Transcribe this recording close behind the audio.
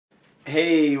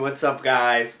Hey, what's up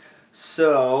guys?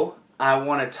 So, I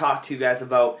want to talk to you guys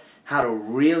about how to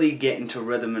really get into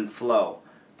rhythm and flow.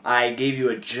 I gave you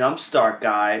a jumpstart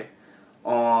guide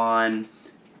on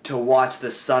to watch the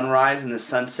sunrise and the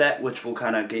sunset, which will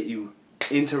kind of get you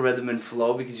into rhythm and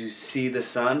flow because you see the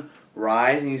sun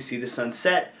rise and you see the sun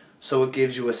set, so it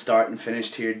gives you a start and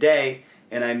finish to your day.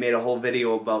 And I made a whole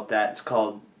video about that. It's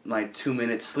called my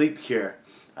 2-minute sleep cure.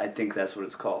 I think that's what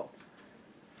it's called.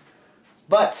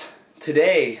 But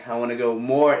today I want to go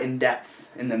more in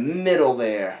depth in the middle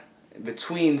there,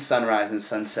 between sunrise and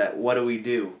sunset. What do we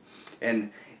do? And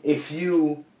if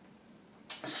you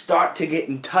start to get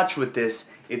in touch with this,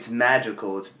 it's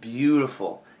magical, it's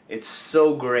beautiful, it's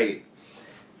so great.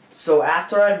 So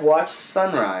after I've watched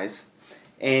sunrise,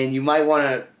 and you might want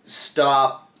to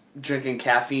stop drinking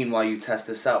caffeine while you test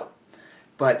this out,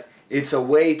 but it's a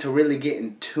way to really get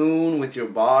in tune with your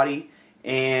body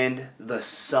and the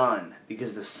sun,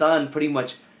 because the sun pretty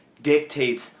much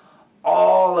dictates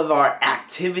all of our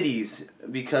activities,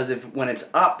 because when it's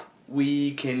up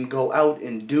we can go out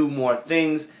and do more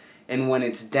things, and when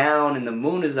it's down and the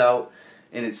moon is out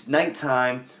and it's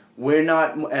nighttime, we're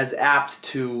not as apt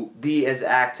to be as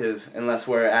active unless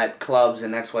we're at clubs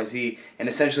and XYZ and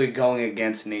essentially going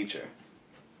against nature.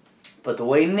 But the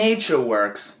way nature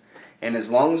works, and as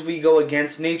long as we go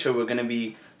against nature, we're going to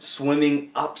be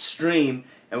swimming upstream,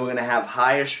 and we're going to have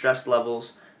higher stress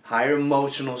levels, higher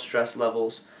emotional stress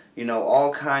levels,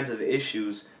 all kinds of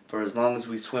issues for as long as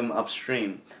we swim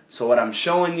upstream. So what I'm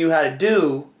showing you how to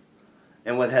do,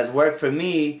 and what has worked for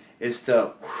me, is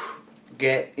to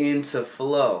get into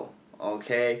flow,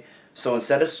 okay? So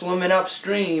instead of swimming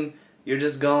upstream, you're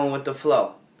just going with the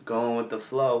flow,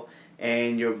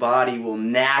 and your body will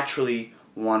naturally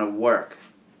want to work,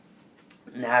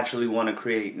 naturally want to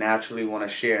create, naturally want to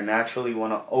share, naturally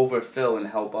want to overfill and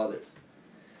help others.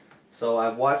 So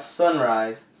I've watched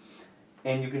sunrise,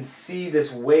 and you can see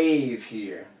this wave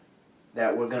here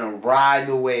that we're going to ride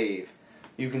the wave.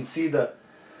 You can see the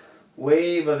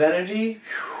wave of energy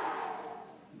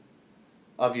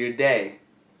of your day.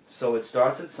 So it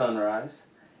starts at sunrise,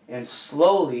 and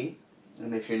slowly,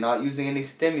 if you're not using any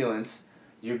stimulants,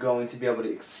 you're going to be able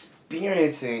to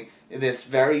experiencing this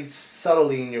very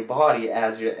subtly in your body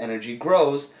as your energy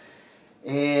grows,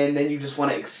 and then you just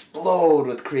want to explode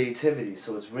with creativity.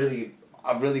 So it's really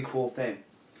a really cool thing.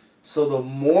 So the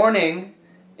morning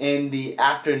and the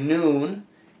afternoon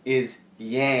is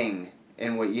yang,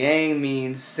 and what yang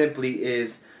means simply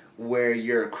is where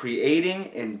you're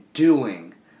creating and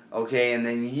doing, okay? And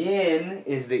then yin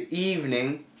is the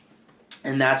evening,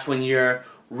 and that's when you're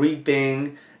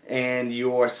reaping and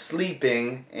you're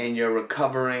sleeping and you're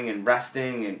recovering and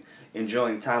resting and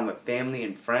enjoying time with family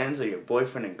and friends, or your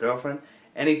boyfriend and girlfriend,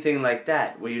 anything like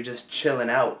that, where you're just chilling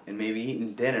out and maybe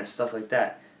eating dinner, stuff like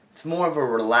that. It's more of a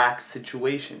relaxed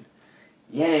situation.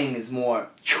 Yang is more,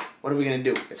 what are we going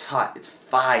to do? It's hot, it's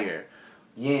fire.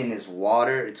 Yin is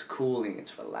water, it's cooling,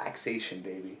 it's relaxation,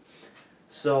 baby.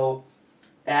 So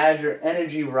as your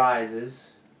energy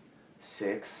rises,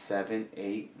 6, 7,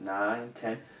 8, 9,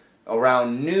 10,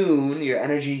 around noon, your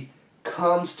energy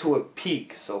comes to a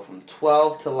peak. So from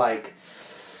 12 to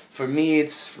for me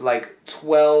it's like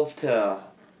 12 to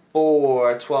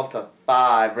 4, 12 to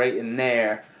 5, right in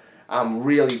there, I'm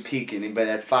really peaking. But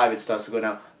at 5 it starts to go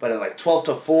down. But at 12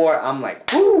 to 4, I'm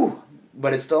like, whoo!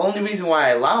 But it's the only reason why I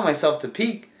allow myself to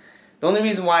peak. The only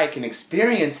reason why I can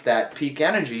experience that peak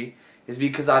energy is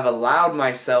because I've allowed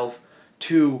myself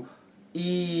to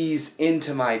ease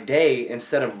into my day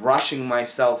instead of rushing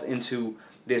myself into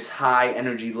this high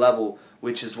energy level,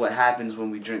 which is what happens when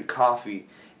we drink coffee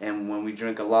and when we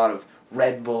drink a lot of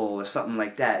Red Bull or something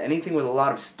like that. Anything with a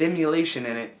lot of stimulation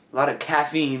in it, a lot of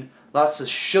caffeine, lots of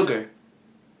sugar,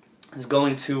 is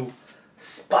going to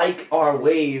spike our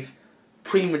wave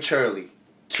prematurely,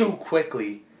 too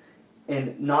quickly,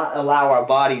 and not allow our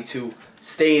body to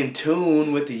stay in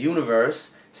tune with the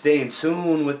universe, stay in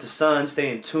tune with the sun,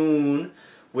 stay in tune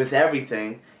with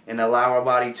everything, and allow our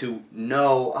body to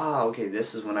know, okay,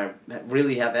 this is when I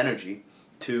really have energy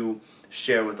to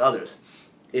share with others.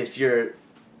 If you're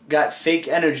got fake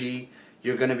energy,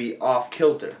 you're going to be off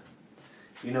kilter.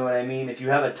 You know what I mean? If you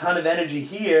have a ton of energy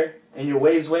here and your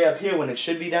wave's way up here when it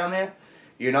should be down there,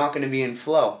 you're not going to be in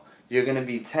flow. You're going to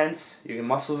be tense, your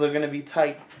muscles are going to be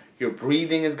tight, your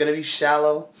breathing is going to be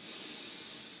shallow,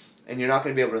 and you're not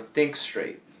going to be able to think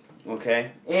straight,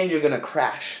 okay? And you're going to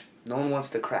crash. No one wants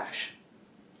to crash.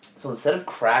 So instead of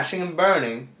crashing and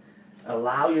burning,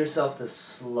 allow yourself to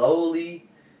slowly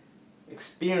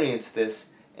experience this,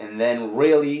 and then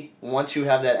really, once you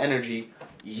have that energy,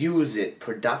 use it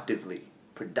productively.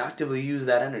 Productively use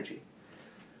that energy.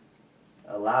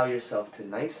 allow yourself to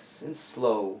nice and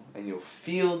slow, and you'll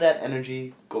feel that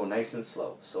energy go nice and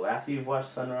slow. So after you've watched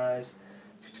sunrise,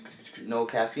 no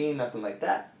caffeine, nothing like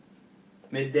that.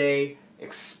 Midday,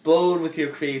 explode with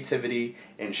your creativity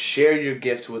and share your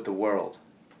gift with the world.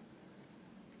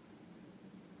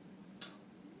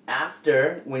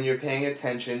 After, when you're paying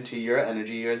attention to your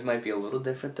energy, yours might be a little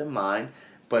different than mine,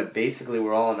 but basically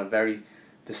we're all in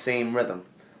the same rhythm.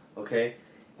 Okay?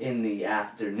 In the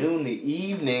afternoon, the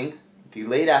evening, the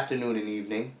late afternoon and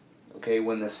evening, okay,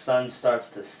 when the sun starts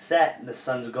to set, the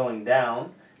sun's going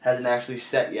down, hasn't actually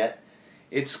set yet,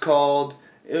 it's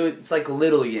like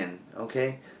little yin,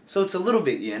 okay? So it's a little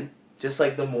bit yin, just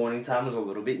like the morning time was a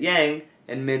little bit yang,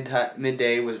 and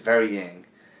midday was very yang.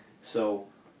 So,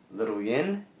 little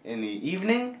yin in the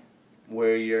evening,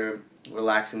 where you're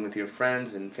relaxing with your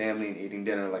friends and family and eating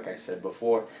dinner, like I said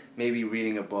before, maybe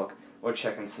reading a book or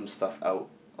checking some stuff out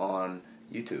on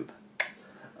YouTube.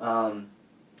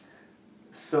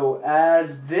 So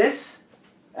as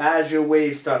your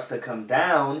wave starts to come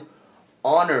down,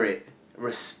 honor it,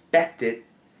 respect it,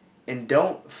 and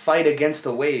don't fight against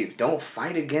the wave. Don't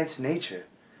fight against nature.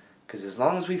 Because as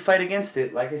long as we fight against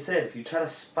it, like I said, if you try to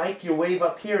spike your wave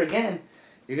up here again,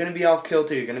 you're going to be off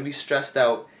kilter, you're going to be stressed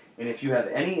out, and if you have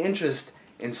any interest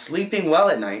in sleeping well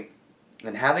at night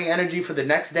and having energy for the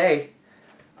next day,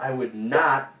 I would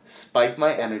not spike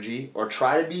my energy or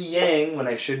try to be yang when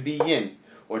I should be yin,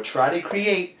 or try to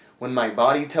create when my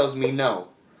body tells me no.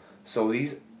 So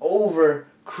these over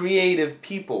creative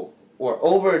people,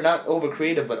 or not over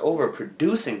creative but over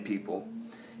producing people,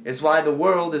 is why the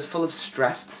world is full of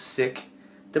stressed, sick,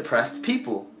 depressed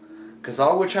people. Because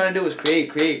all we're trying to do is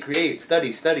create,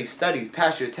 study,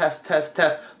 pass your test,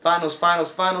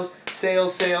 finals,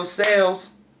 sales.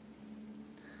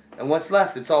 And what's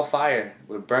left? It's all fire.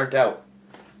 We're burnt out.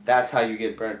 That's how you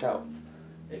get burnt out.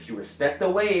 If you respect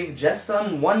the wave just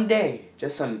on one day,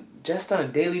 just on a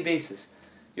daily basis,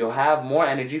 you'll have more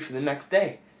energy for the next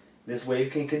day. This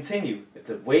wave can continue. If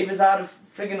the wave is out of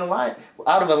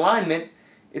alignment,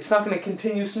 it's not going to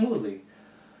continue smoothly.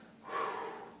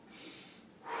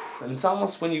 And it's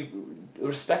almost when you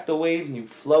respect the wave and you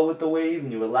flow with the wave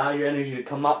and you allow your energy to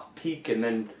come up, peak, and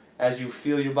then as you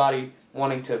feel your body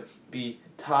wanting to be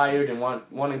tired and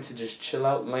wanting to just chill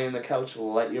out and lay on the couch,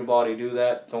 let your body do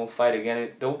that. Don't fight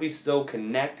against it. Don't be so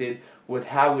connected with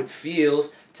how it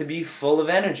feels to be full of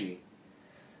energy.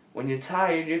 When you're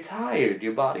tired, you're tired.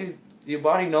 Your body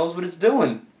knows what it's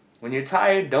doing. When you're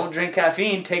tired, don't drink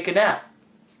caffeine, take a nap.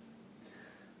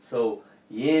 So,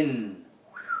 yin.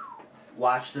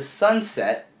 Watch the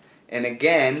sunset, and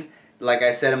again, like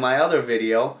I said in my other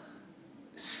video,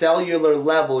 cellular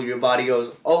level, your body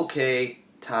goes, okay,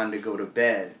 time to go to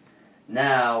bed.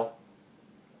 Now,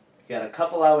 you got a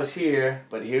couple hours here,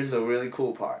 but here's the really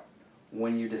cool part.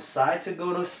 When you decide to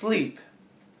go to sleep,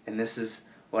 and this is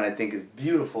what I think is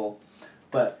beautiful,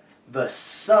 but the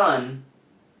sun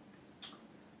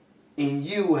and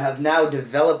you have now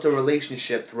developed a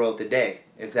relationship throughout the day,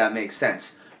 if that makes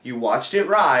sense. You watched it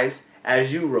rise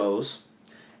as you rose.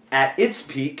 At its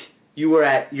peak, you were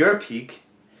at your peak.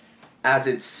 As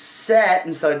it set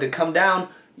and started to come down,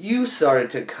 you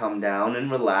started to come down and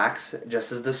relax,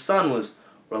 just as the sun was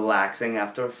relaxing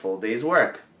after a full day's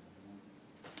work.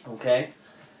 Okay?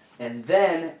 And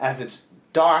then, as it's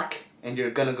dark and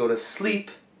you're going to go to sleep,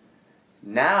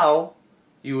 now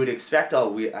you would expect,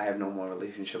 I have no more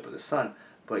relationship with the sun.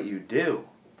 But you do.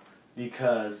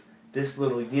 Because this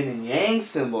little yin and yang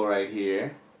symbol right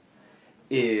here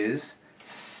is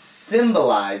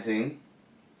symbolizing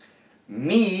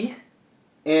me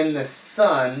and the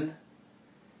sun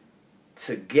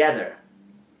together.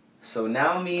 So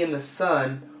now me and the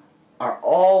sun are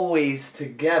always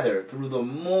together through the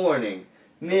morning,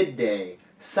 midday,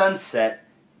 sunset,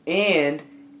 and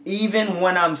even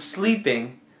when I'm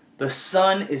sleeping, the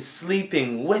sun is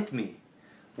sleeping with me.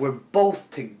 We're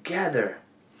both together.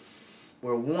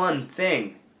 We're one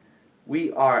thing.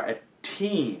 We are a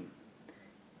team.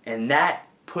 And that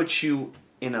puts you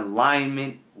in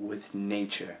alignment with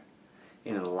nature,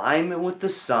 in alignment with the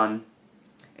sun,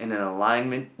 and in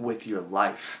alignment with your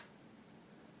life.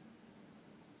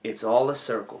 It's all a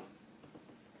circle.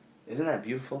 Isn't that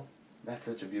beautiful? That's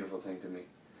such a beautiful thing to me.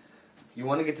 You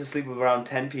want to get to sleep around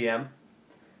 10 p.m.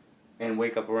 and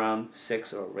wake up around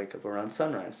 6 or wake up around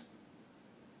sunrise.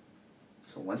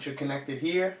 So once you're connected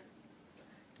here,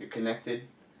 you're connected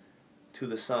to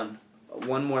the sun.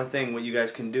 One more thing what you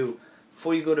guys can do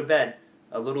before you go to bed,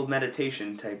 a little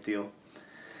meditation type deal.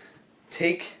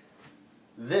 Take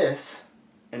this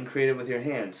and create it with your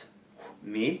hands.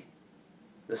 Me,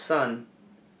 the sun,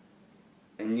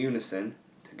 in unison,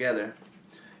 together.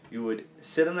 you would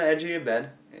sit on the edge of your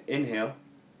bed, inhale,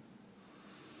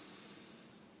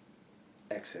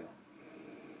 exhale.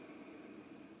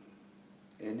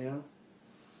 Inhale.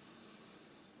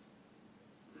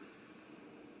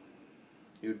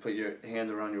 You would put your hands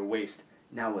around your waist.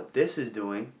 Now what this is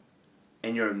doing,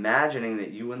 and you're imagining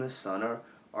that you and the sun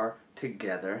are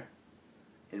together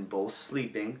and both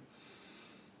sleeping,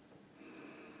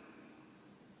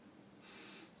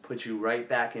 put you right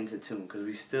back into tune, because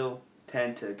we still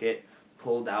tend to get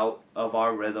pulled out of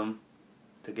our rhythm,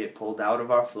 to get pulled out of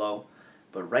our flow.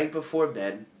 But right before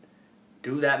bed,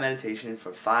 do that meditation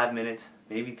for 5 minutes,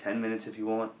 maybe 10 minutes if you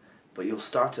want, but you'll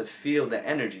start to feel the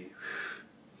energy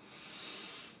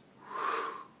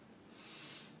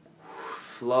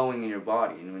flowing in your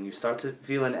body. And when you start to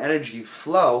feel an energy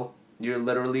flow, you're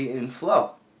literally in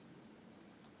flow.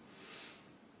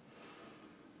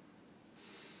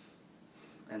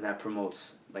 And that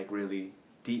promotes like really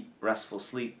deep, restful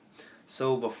sleep.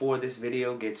 So before this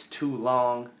video gets too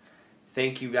long,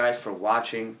 thank you guys for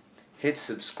watching. Hit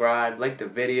subscribe, like the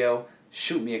video,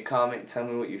 shoot me a comment, tell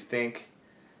me what you think.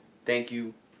 Thank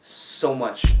you so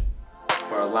much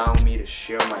for allowing me to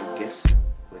share my gifts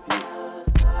with you.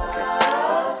 Okay,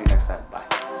 I'll talk to you next time. Bye.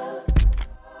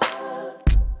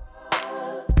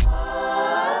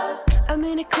 I'm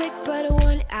in a clique, but I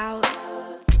want out.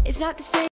 It's not the same.